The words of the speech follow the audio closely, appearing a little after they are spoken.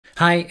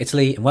Hi, it's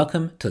Lee and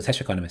welcome to the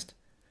Tech Economist.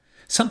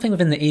 Something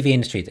within the EV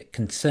industry that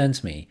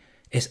concerns me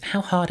is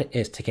how hard it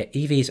is to get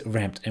EVs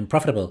ramped and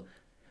profitable,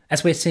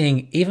 as we're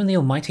seeing even the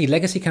almighty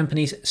legacy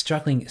companies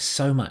struggling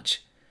so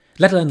much,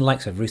 let alone the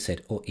likes of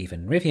Lucid or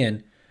even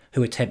Rivian,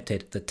 who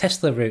attempted the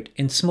Tesla route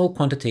in small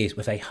quantities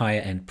with a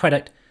higher end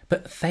product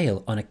but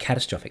fail on a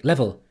catastrophic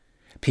level.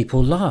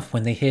 People laugh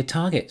when they hear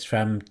targets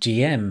from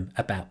GM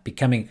about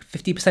becoming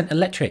 50%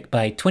 electric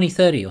by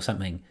 2030 or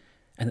something,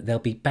 and that they'll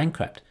be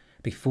bankrupt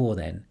before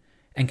then,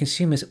 and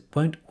consumers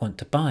won't want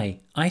to buy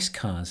ICE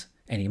cars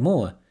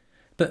anymore.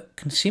 But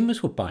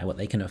consumers will buy what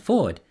they can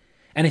afford,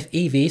 and if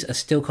EVs are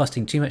still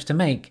costing too much to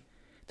make,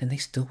 then they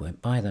still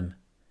won't buy them.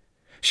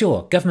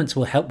 Sure, governments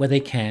will help where they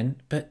can,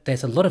 but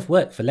there's a lot of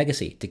work for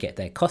legacy to get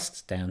their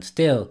costs down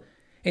still.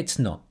 It's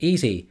not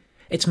easy.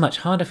 It's much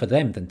harder for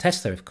them than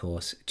Tesla, of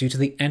course, due to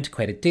the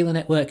antiquated dealer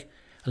network,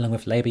 along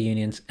with labour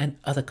unions and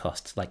other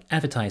costs like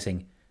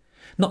advertising.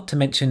 Not to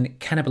mention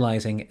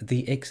cannibalising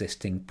the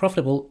existing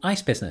profitable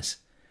ICE business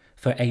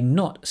for a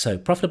not so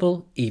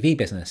profitable EV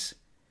business.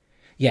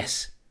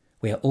 Yes,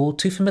 we are all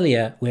too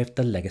familiar with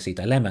the legacy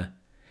dilemma,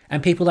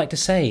 and people like to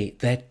say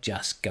they're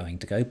just going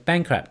to go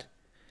bankrupt.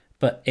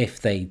 But if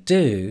they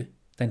do,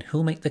 then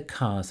who'll make the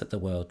cars that the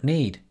world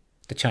need?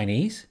 The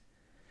Chinese?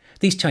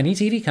 These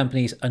Chinese EV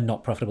companies are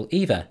not profitable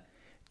either.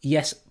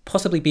 Yes,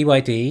 possibly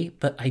BYD,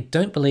 but I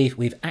don't believe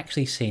we've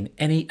actually seen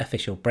any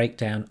official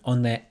breakdown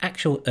on their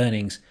actual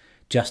earnings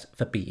just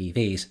for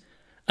BEVs,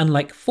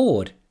 unlike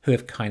Ford, who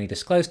have kindly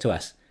disclosed to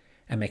us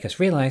and make us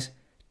realise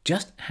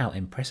just how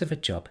impressive a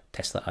job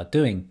Tesla are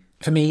doing.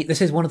 For me,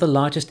 this is one of the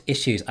largest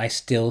issues I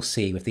still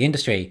see with the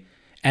industry,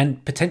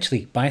 and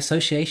potentially by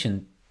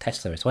association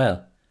Tesla as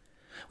well.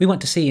 We want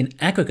to see an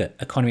aggregate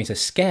economies of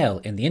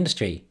scale in the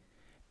industry.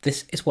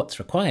 This is what's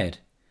required.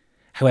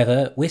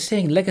 However, we're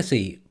seeing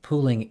legacy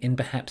pooling in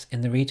perhaps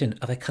in the region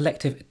of a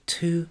collective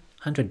 $200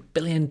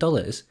 billion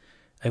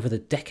over the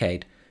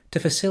decade to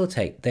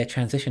facilitate their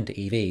transition to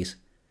EVs.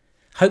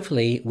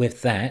 Hopefully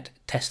with that,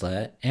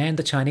 Tesla and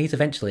the Chinese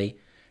eventually,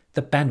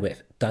 the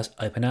bandwidth does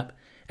open up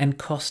and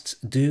costs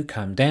do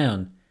come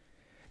down.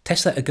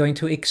 Tesla are going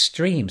to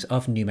extremes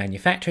of new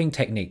manufacturing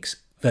techniques,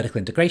 vertical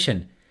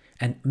integration,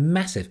 and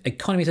massive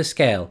economies of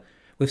scale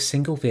with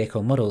single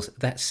vehicle models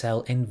that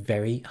sell in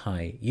very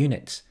high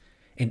units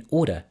in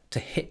order to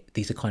hit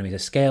these economies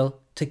of scale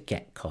to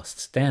get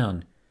costs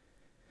down.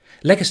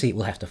 Legacy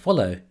will have to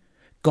follow.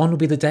 Gone will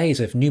be the days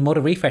of new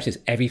model refreshes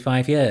every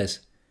 5 years.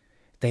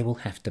 They will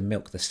have to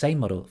milk the same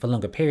model for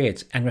longer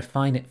periods and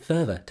refine it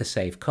further to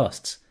save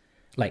costs,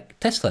 like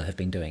Tesla have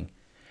been doing,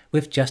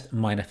 with just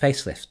minor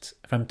facelifts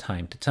from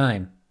time to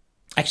time.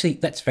 Actually,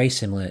 that's very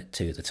similar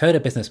to the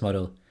Toyota business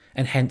model,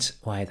 and hence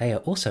why they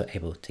are also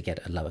able to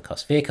get a lower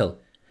cost vehicle.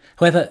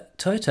 However,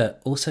 Toyota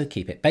also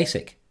keep it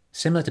basic,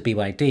 similar to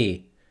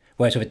BYD,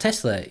 whereas with a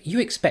Tesla, you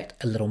expect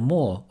a little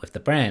more with the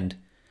brand.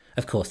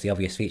 Of course, the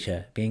obvious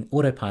feature being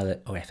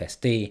autopilot or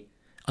FSD,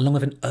 along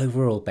with an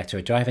overall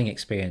better driving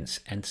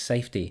experience and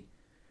safety.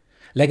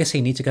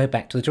 Legacy need to go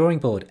back to the drawing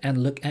board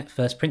and look at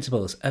first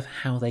principles of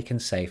how they can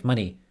save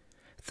money.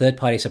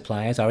 Third-party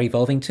suppliers are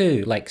evolving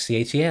too, like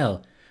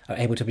CATL, are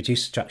able to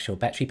produce structural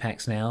battery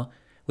packs now,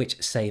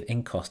 which save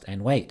in cost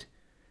and weight.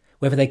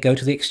 Whether they go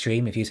to the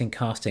extreme of using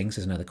castings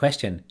is another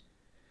question.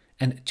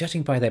 And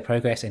judging by their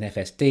progress in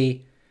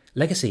FSD,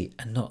 Legacy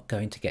are not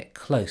going to get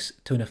close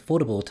to an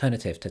affordable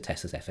alternative to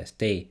Tesla's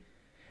FSD.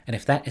 And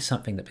if that is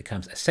something that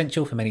becomes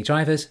essential for many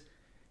drivers,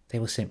 they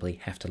will simply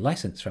have to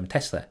license from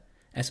Tesla,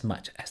 as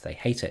much as they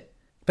hate it.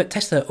 But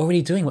Tesla are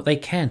already doing what they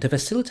can to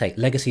facilitate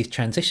Legacy's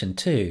transition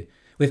too,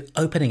 with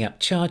opening up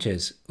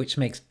chargers, which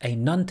makes a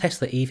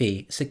non-Tesla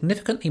EV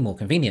significantly more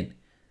convenient.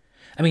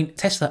 I mean,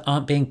 Tesla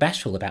aren't being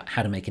bashful about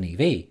how to make an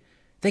EV.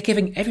 They're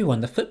giving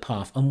everyone the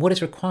footpath on what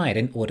is required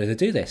in order to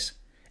do this,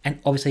 and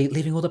obviously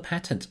leaving all the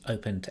patents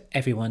open to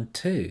everyone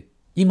too.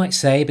 You might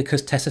say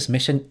because Tesla's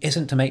mission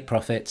isn't to make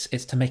profits,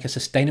 it's to make a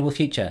sustainable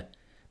future.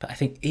 But I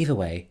think either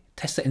way,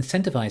 Tesla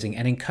incentivizing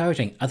and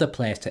encouraging other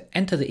players to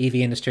enter the EV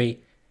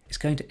industry is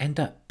going to end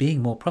up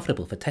being more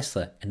profitable for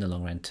Tesla in the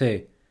long run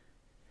too.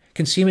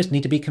 Consumers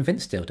need to be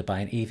convinced still to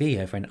buy an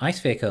EV over an ICE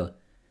vehicle.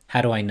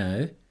 How do I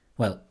know?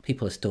 Well,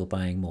 people are still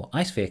buying more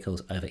ICE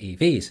vehicles over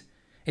EVs.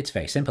 It's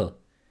very simple.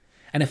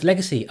 And if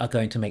Legacy are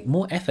going to make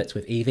more efforts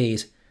with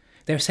EVs,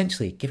 they're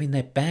essentially giving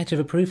their badge of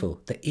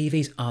approval that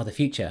EVs are the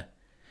future,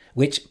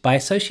 which by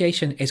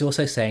association is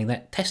also saying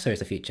that Tesla is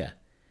the future.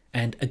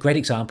 And a great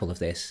example of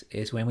this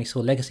is when we saw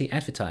Legacy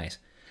advertise,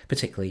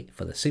 particularly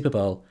for the Super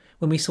Bowl,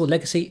 when we saw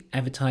Legacy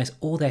advertise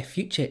all their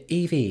future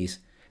EVs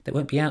that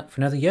won't be out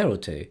for another year or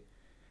two.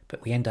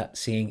 But we end up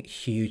seeing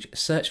huge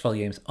search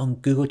volumes on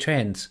Google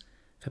Trends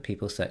for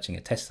people searching a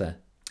Tesla.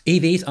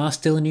 EVs are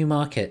still a new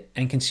market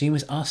and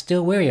consumers are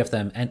still wary of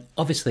them, and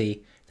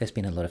obviously there's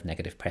been a lot of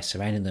negative press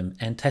surrounding them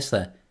and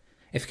Tesla.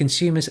 If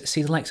consumers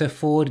see the likes of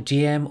Ford,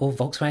 GM or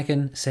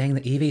Volkswagen saying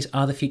that EVs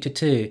are the future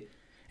too,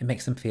 it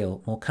makes them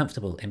feel more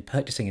comfortable in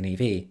purchasing an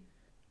EV.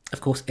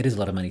 Of course, it is a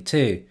lot of money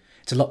too.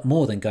 It's a lot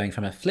more than going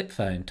from a flip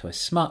phone to a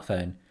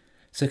smartphone,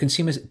 so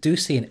consumers do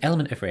see an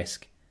element of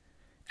risk.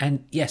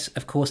 And yes,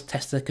 of course,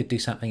 Tesla could do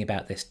something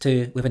about this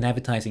too with an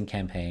advertising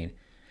campaign.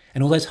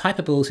 And all those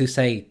hyperballs who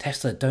say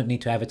Tesla don't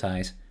need to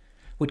advertise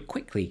would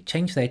quickly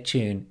change their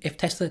tune if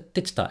Tesla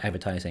did start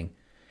advertising.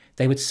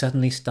 They would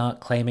suddenly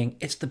start claiming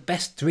it's the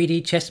best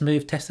 3D chess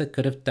move Tesla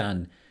could have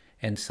done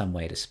in some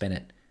way to spin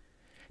it.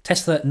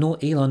 Tesla nor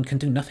Elon can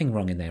do nothing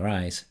wrong in their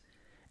eyes.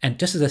 And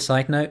just as a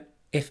side note,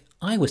 if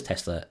I was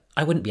Tesla,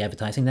 I wouldn't be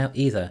advertising now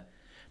either.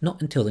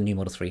 Not until the new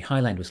Model 3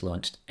 Highland was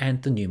launched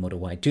and the new Model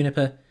Y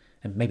Juniper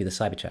and maybe the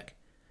Cybertruck.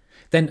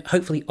 Then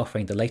hopefully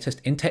offering the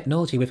latest in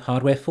technology with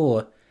hardware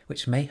 4,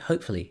 which may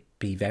hopefully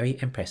be very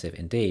impressive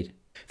indeed.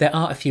 There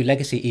are a few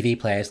legacy EV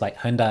players like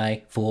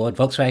Hyundai, Ford,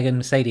 Volkswagen,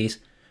 Mercedes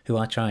who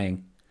are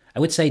trying. I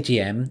would say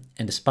GM,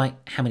 and despite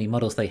how many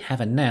models they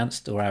have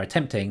announced or are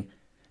attempting,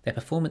 their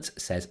performance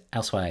says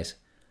elsewise.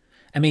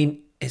 I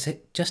mean, is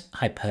it just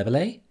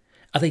hyperbole?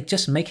 Are they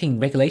just making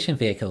regulation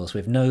vehicles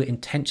with no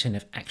intention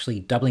of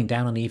actually doubling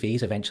down on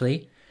EVs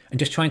eventually, and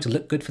just trying to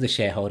look good for the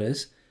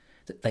shareholders,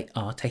 that they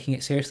are taking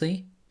it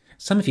seriously?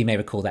 Some of you may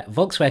recall that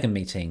Volkswagen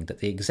meeting that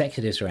the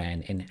executives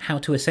ran in how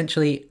to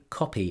essentially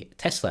copy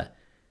Tesla.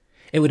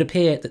 It would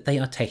appear that they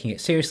are taking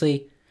it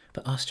seriously,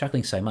 but are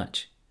struggling so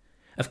much.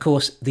 Of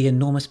course, the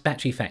enormous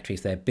battery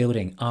factories they're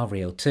building are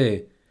real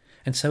too,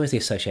 and so is the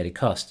associated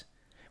cost,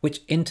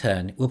 which in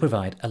turn will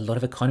provide a lot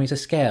of economies of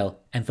scale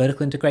and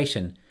vertical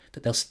integration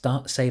that they'll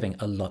start saving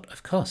a lot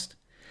of cost.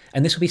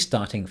 And this will be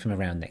starting from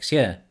around next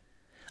year.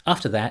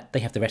 After that, they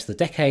have the rest of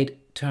the decade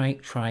to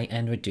try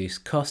and reduce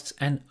costs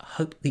and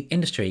hope the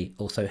industry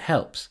also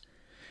helps.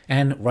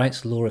 And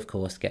Wright's law, of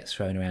course, gets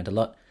thrown around a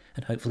lot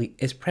and hopefully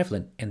is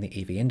prevalent in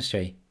the EV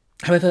industry.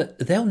 However,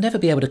 they'll never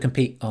be able to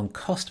compete on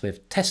cost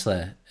with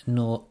Tesla,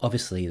 nor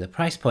obviously the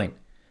price point,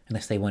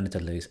 unless they wanted to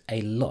lose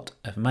a lot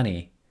of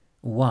money.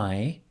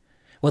 Why?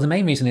 Well, the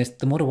main reason is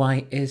the Model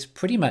Y is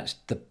pretty much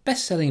the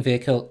best-selling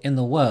vehicle in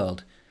the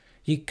world.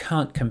 You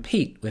can't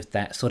compete with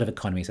that sort of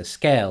economies of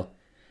scale.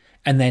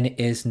 And then it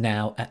is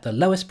now at the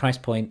lowest price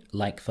point,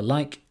 like for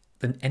like,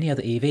 than any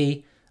other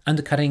EV,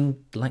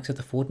 undercutting the likes of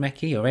the Ford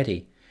Mach-E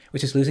already,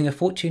 which is losing a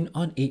fortune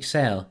on each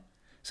sale.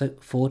 So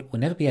Ford will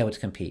never be able to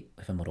compete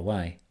with a Model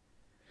Y.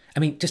 I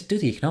mean, just do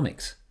the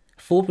economics.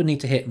 Ford would need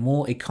to hit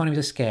more economies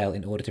of scale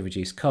in order to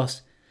reduce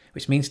costs,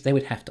 which means they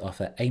would have to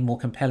offer a more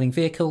compelling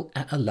vehicle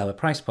at a lower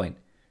price point.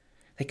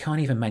 They can't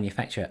even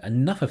manufacture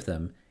enough of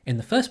them in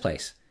the first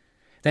place.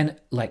 Then,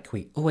 like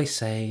we always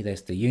say,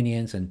 there's the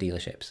unions and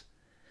dealerships.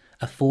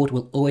 A Ford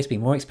will always be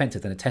more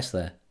expensive than a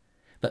Tesla,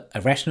 but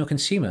a rational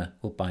consumer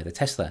will buy the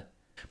Tesla.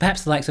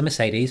 Perhaps the likes of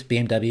Mercedes,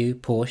 BMW,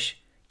 Porsche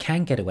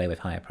can get away with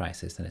higher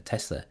prices than a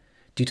Tesla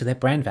due to their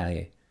brand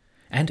value,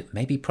 and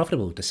may be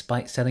profitable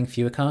despite selling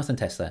fewer cars than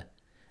Tesla.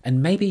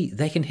 And maybe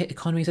they can hit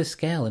economies of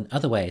scale in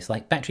other ways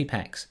like battery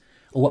packs,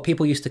 or what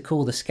people used to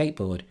call the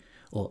skateboard,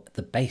 or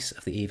the base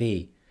of the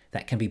EV,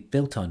 that can be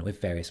built on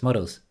with various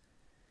models.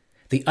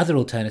 The other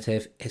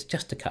alternative is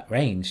just to cut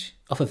range,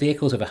 offer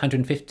vehicles with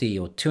 150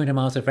 or 200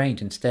 miles of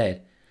range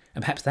instead,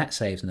 and perhaps that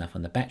saves enough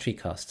on the battery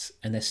costs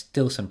and there's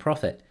still some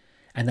profit,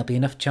 and there'll be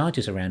enough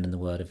chargers around in the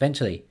world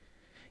eventually.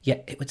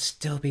 Yet it would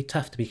still be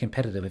tough to be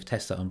competitive with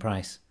Tesla on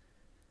price.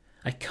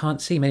 I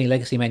can't see many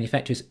legacy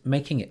manufacturers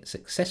making it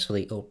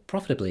successfully or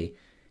profitably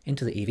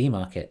into the EV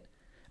market,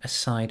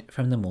 aside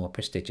from the more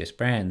prestigious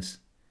brands.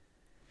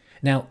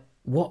 Now,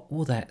 what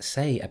will that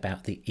say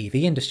about the EV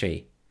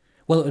industry?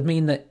 Well, it would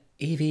mean that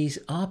EVs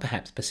are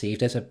perhaps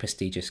perceived as a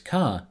prestigious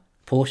car.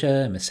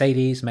 Porsche and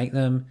Mercedes make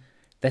them,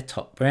 they're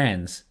top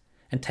brands,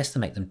 and Tesla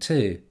make them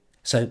too.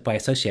 So by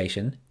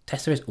association,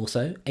 Tesla is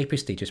also a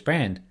prestigious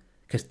brand,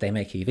 because they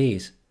make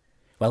EVs.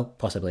 Well,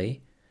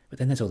 possibly, but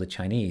then there's all the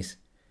Chinese.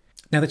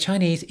 Now, the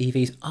Chinese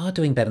EVs are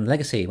doing better than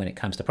legacy when it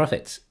comes to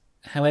profits.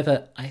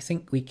 However, I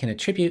think we can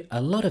attribute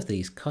a lot of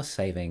these cost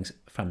savings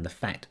from the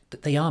fact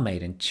that they are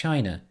made in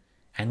China,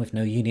 and with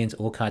no unions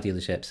or car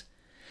dealerships.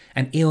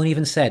 And Elon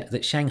even said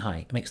that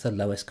Shanghai makes the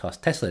lowest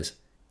cost Teslas.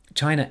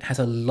 China has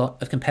a lot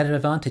of competitive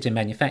advantage in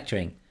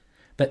manufacturing,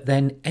 but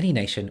then any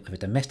nation with a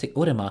domestic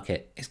auto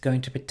market is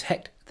going to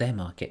protect their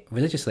market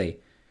religiously,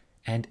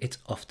 and it's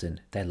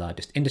often their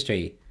largest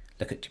industry.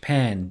 Look at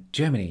Japan,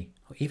 Germany,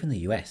 or even the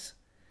US.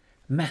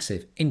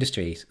 Massive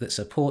industries that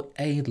support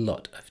a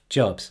lot of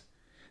jobs.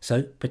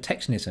 So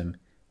protectionism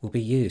will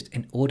be used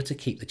in order to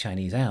keep the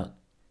Chinese out.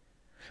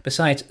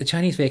 Besides, the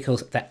Chinese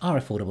vehicles that are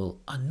affordable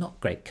are not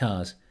great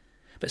cars,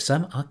 but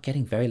some are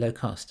getting very low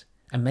cost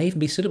and may even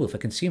be suitable for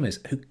consumers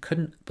who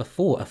couldn't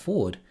before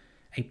afford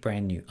a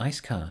brand new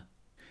ICE car.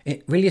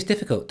 It really is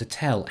difficult to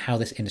tell how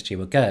this industry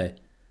will go,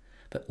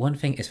 but one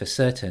thing is for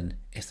certain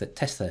is that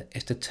Tesla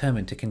is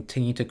determined to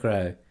continue to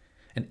grow,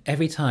 and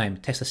every time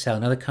Tesla sell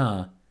another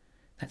car,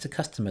 that's a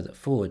customer that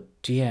Ford,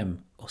 GM,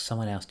 or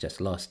someone else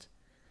just lost,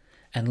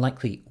 and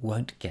likely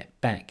won't get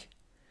back,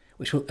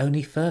 which will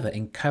only further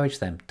encourage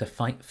them to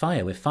fight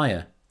fire with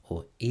fire,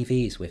 or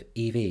EVs with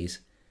EVs,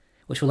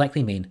 which will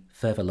likely mean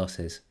further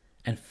losses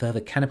and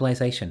further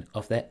cannibalization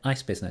of their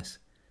ICE business.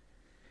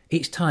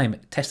 Each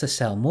time Tesla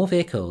sell more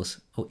vehicles,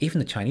 or even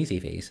the Chinese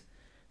EVs,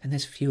 then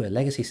there's fewer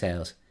legacy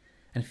sales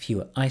and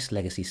fewer ICE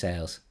legacy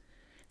sales.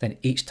 then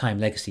each time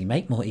legacy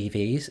make more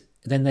EVs,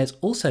 then there's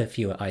also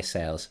fewer ICE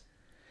sales,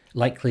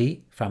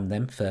 likely from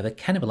them further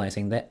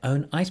cannibalizing their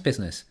own ICE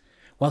business,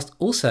 whilst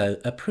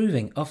also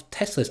approving of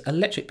Tesla's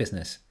electric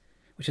business,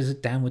 which is a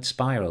downward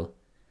spiral,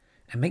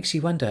 and makes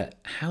you wonder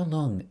how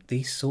long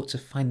these sorts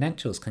of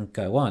financials can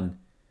go on,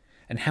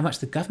 and how much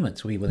the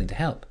governments will be willing to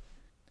help.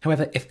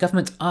 However, if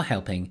governments are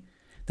helping,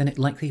 then it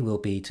likely will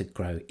be to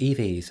grow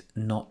EVs,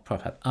 not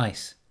prop up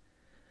ICE.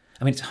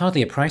 I mean, it's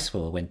hardly a price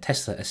war when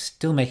Tesla is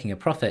still making a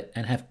profit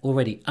and have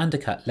already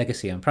undercut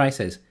legacy on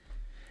prices,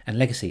 and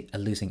legacy are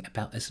losing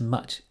about as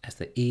much as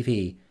the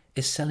EV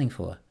is selling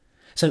for.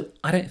 So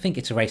I don't think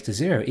it's a race to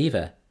zero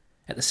either.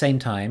 At the same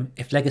time,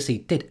 if legacy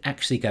did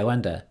actually go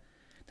under,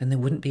 then there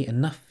wouldn't be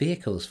enough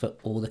vehicles for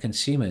all the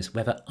consumers,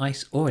 whether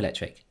ICE or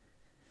electric.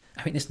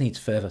 I think this needs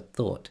further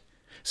thought.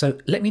 So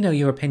let me know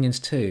your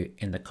opinions too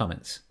in the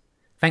comments.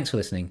 Thanks for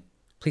listening.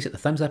 Please hit the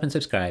thumbs up and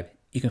subscribe.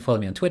 You can follow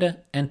me on Twitter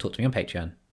and talk to me on Patreon.